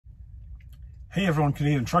Hey everyone,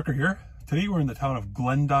 Canadian Trucker here. Today we're in the town of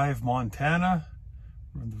Glendive, Montana.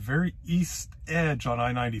 We're on the very east edge on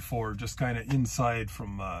I-94, just kind of inside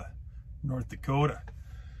from North Dakota.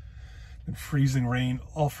 Been freezing rain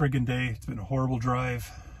all friggin' day. It's been a horrible drive.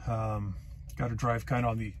 Got to drive kind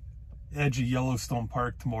of on the edge of Yellowstone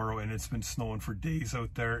Park tomorrow, and it's been snowing for days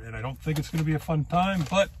out there, and I don't think it's going to be a fun time,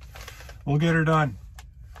 but we'll get her done.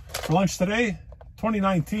 For lunch today,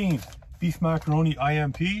 2019 beef macaroni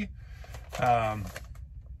IMP.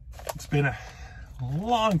 It's been a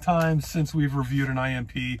long time since we've reviewed an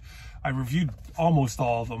IMP. I reviewed almost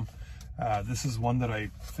all of them. This is one that I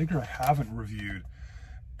figure I haven't reviewed,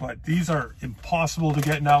 but these are impossible to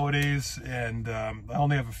get nowadays, and I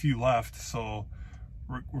only have a few left, so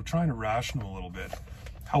we're trying to ration them a little bit.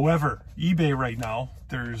 However, eBay right now,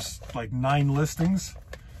 there's like 9 listings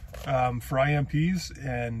for IMPs,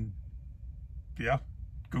 and yeah,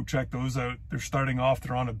 go check those out. They're starting off,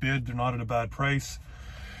 they're on a bid, they're not at a bad price.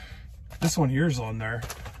 This one here is on there,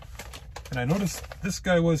 and I noticed this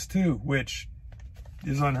guy was too, which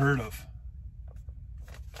is unheard of.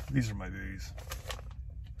 These are my babies.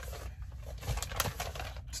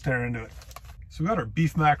 Let's tear into it. So we got our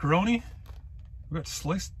beef macaroni, we got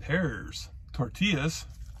sliced pears, tortillas,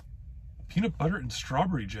 peanut butter and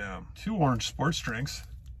strawberry jam, 2 orange sports drinks,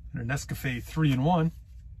 and a Nescafe 3-in-1.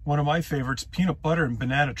 One of my favorites, peanut butter and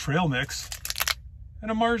banana trail mix,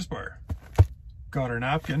 and a Mars bar. Got our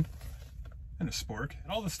napkin and a spork,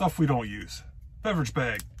 and all the stuff we don't use. Beverage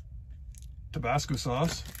bag, Tabasco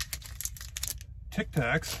sauce, Tic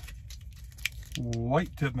Tacs,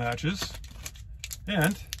 white tip matches,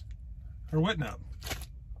 and our wet nap.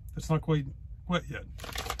 It's not quite wet yet.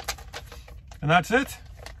 And that's it.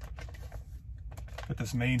 Get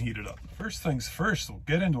this main heated up. First things first, we'll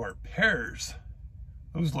get into our pears.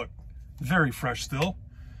 Those look very fresh still.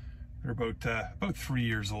 They're about 3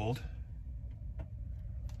 years old.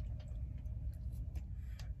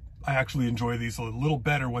 I actually enjoy these a little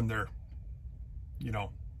better when they're, you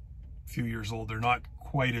know, a few years old. They're not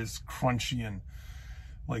quite as crunchy and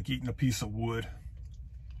like eating a piece of wood.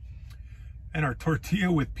 And our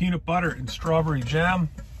tortilla with peanut butter and strawberry jam.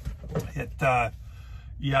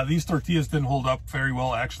 Yeah, these tortillas didn't hold up very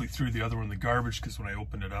well. I actually threw the other one in the garbage because when I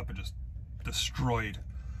opened it up, it just destroyed.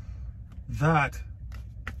 That,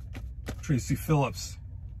 Tracy Phillips,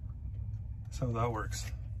 that's how that works.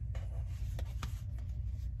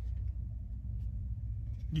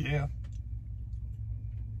 Yeah.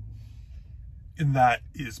 And that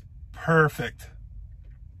is perfect.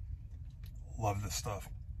 Love this stuff.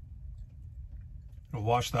 We'll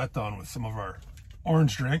wash that down with some of our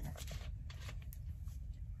orange drink.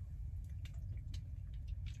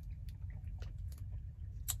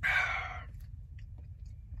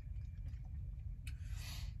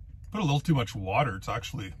 Put a little too much water. It's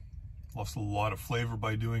actually lost a lot of flavor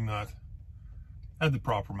by doing that. Add the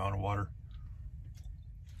proper amount of water.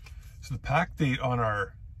 So the pack date on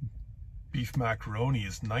our beef macaroni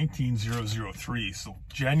is 19003, so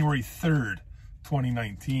January 3rd,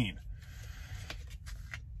 2019.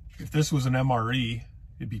 If this was an MRE,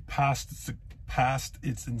 it'd be past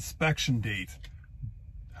its inspection date.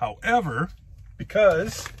 However,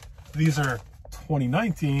 because these are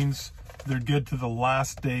 2019s, they're good to the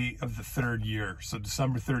last day of the 3rd year. So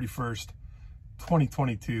December 31st,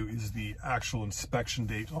 2022 is the actual inspection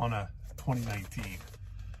date on a 2019.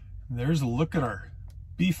 And there's a look at our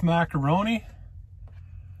beef macaroni.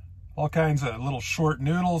 All kinds of little short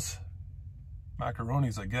noodles.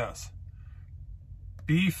 Macaronis, I guess.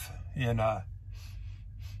 Beef in a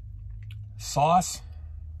sauce.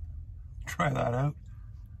 Try that out.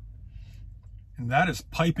 And that is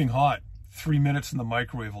piping hot. 3 minutes in the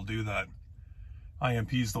microwave will do that.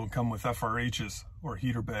 IMPs don't come with FRHs or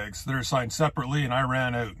heater bags. They're assigned separately, and I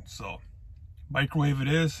ran out. So microwave it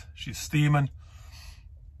is. She's steaming.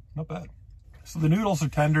 Not bad. So the noodles are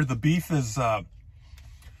tender. The beef is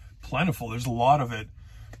plentiful. There's a lot of it,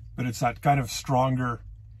 but it's that kind of stronger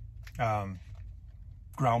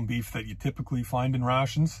ground beef that you typically find in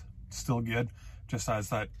rations. It's still good. Just has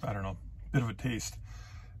that, I don't know, bit of a taste.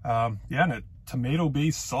 Yeah, and a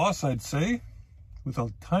tomato-based sauce, I'd say, with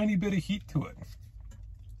a tiny bit of heat to it.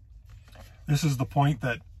 This is the point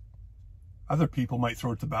that other people might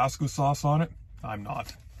throw Tabasco sauce on it. I'm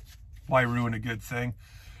not. Why ruin a good thing?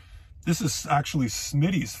 This is actually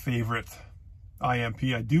Smitty's favorite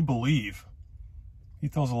IMP, I do believe. He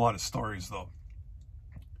tells a lot of stories, though.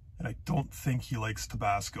 And I don't think he likes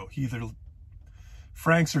Tabasco. Either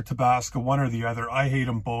Frank's or Tabasco, one or the other. I hate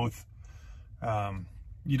them both.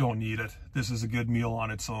 You don't need it. This is a good meal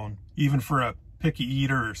on its own. Even for a picky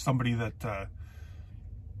eater or somebody that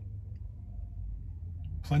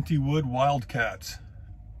Plentywood Wildcats.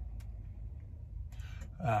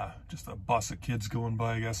 Just a bus of kids going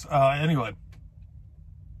by, I guess. Anyway,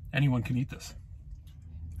 anyone can eat this.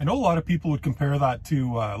 I know a lot of people would compare that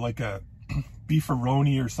to like a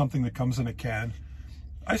beefaroni or something that comes in a can.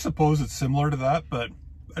 I suppose it's similar to that, but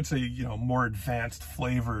I'd say, you know, more advanced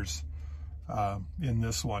flavors in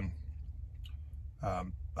this one. I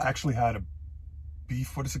actually had a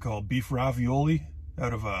beef, what is it called? Beef ravioli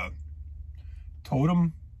out of a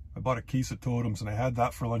Totem. I bought a case of Totems and I had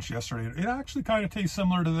that for lunch yesterday. It actually kind of tastes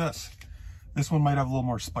similar to this. This one might have a little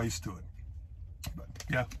more spice to it. But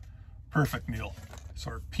yeah, perfect meal.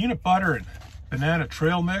 So our peanut butter and banana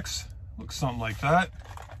trail mix looks something like that.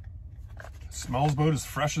 It smells about as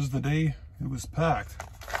fresh as the day it was packed.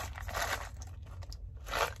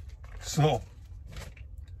 So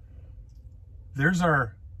there's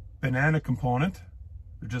our banana component.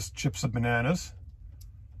 They're just chips of bananas.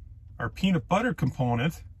 Our peanut butter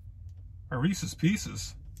component are Reese's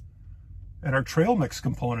Pieces. And our trail mix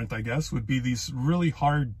component, I guess, would be these really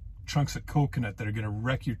hard chunks of coconut that are going to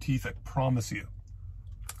wreck your teeth, I promise you.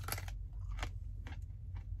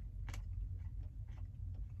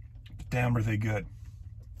 But damn, are they good.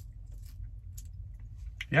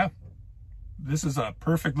 Yeah, this is a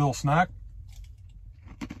perfect little snack.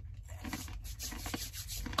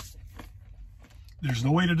 There's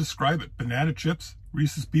no way to describe it. Banana chips,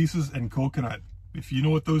 Reese's Pieces, and coconut. If you know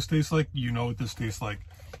what those taste like, you know what this tastes like.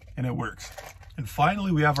 And it works. And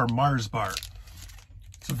finally, we have our Mars bar.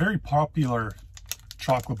 It's a very popular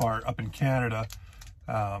chocolate bar up in Canada.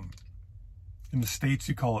 In the States,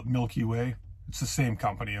 you call it Milky Way. It's the same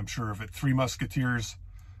company, I'm sure of it. Three Musketeers,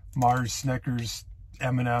 Mars, Snickers,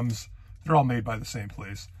 M&M's. They're all made by the same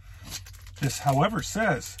place. This, however,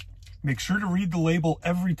 says, make sure to read the label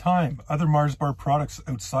every time. Other Mars bar products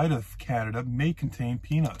outside of Canada may contain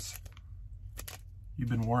peanuts. You've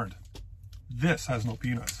been warned. This has no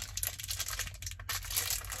peanuts.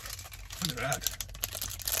 Look at that.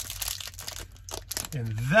 And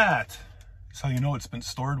that is how you know it's been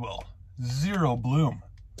stored well. Zero bloom.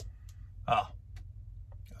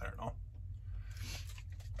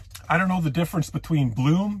 I don't know the difference between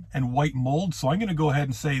bloom and white mold, so I'm going to go ahead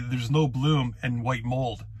and say there's no bloom and white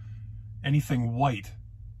mold. Anything white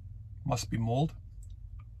must be mold.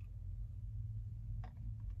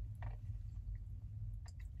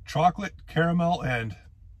 Chocolate, caramel, and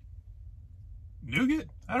nougat?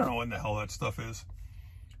 I don't know what the hell that stuff is.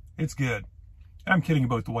 It's good. I'm kidding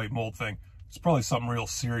about the white mold thing. It's probably something real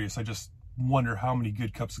serious. I just wonder how many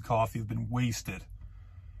good cups of coffee have been wasted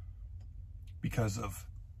because of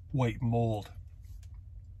white mold.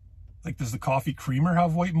 Like, does the coffee creamer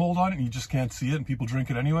have white mold on it and you just can't see it and people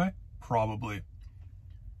drink it anyway? Probably.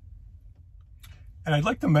 And I'd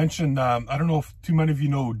like to mention, I don't know if too many of you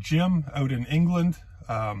know Jim out in England,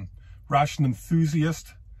 ration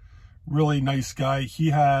enthusiast, really nice guy. He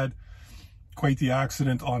had quite the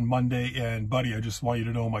accident on Monday, and buddy, I just want you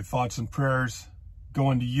to know my thoughts and prayers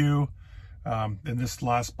going to you. And this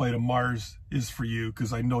last bite of Mars is for you,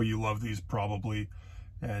 because I know you love these probably,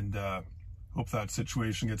 and hope that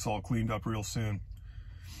situation gets all cleaned up real soon.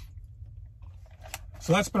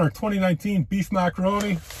 So that's been our 2019 beef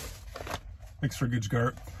macaroni. Makes for a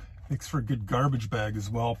good garbage bag as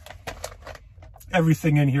well.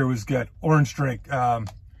 Everything in here was good. Orange drink. I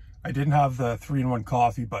didn't have the 3-in-1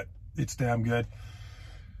 coffee, but it's damn good.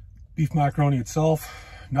 Beef macaroni itself,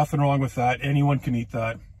 nothing wrong with that. Anyone can eat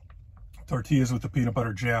that. Tortillas with the peanut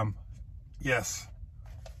butter jam. Yes.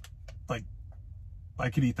 Like, I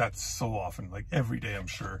could eat that so often, like every day, I'm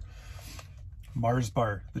sure. Mars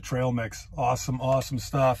bar, the trail mix. Awesome, awesome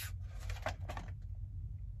stuff.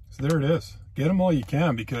 So there it is. Get them all you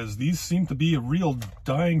can, because these seem to be a real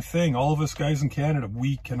dying thing. All of us guys in Canada,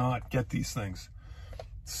 we cannot get these things.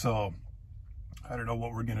 So I don't know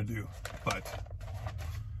what we're gonna do, but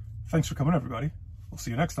thanks for coming, everybody. We'll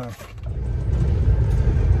see you next time.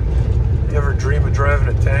 You ever dream of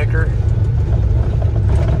driving a tanker?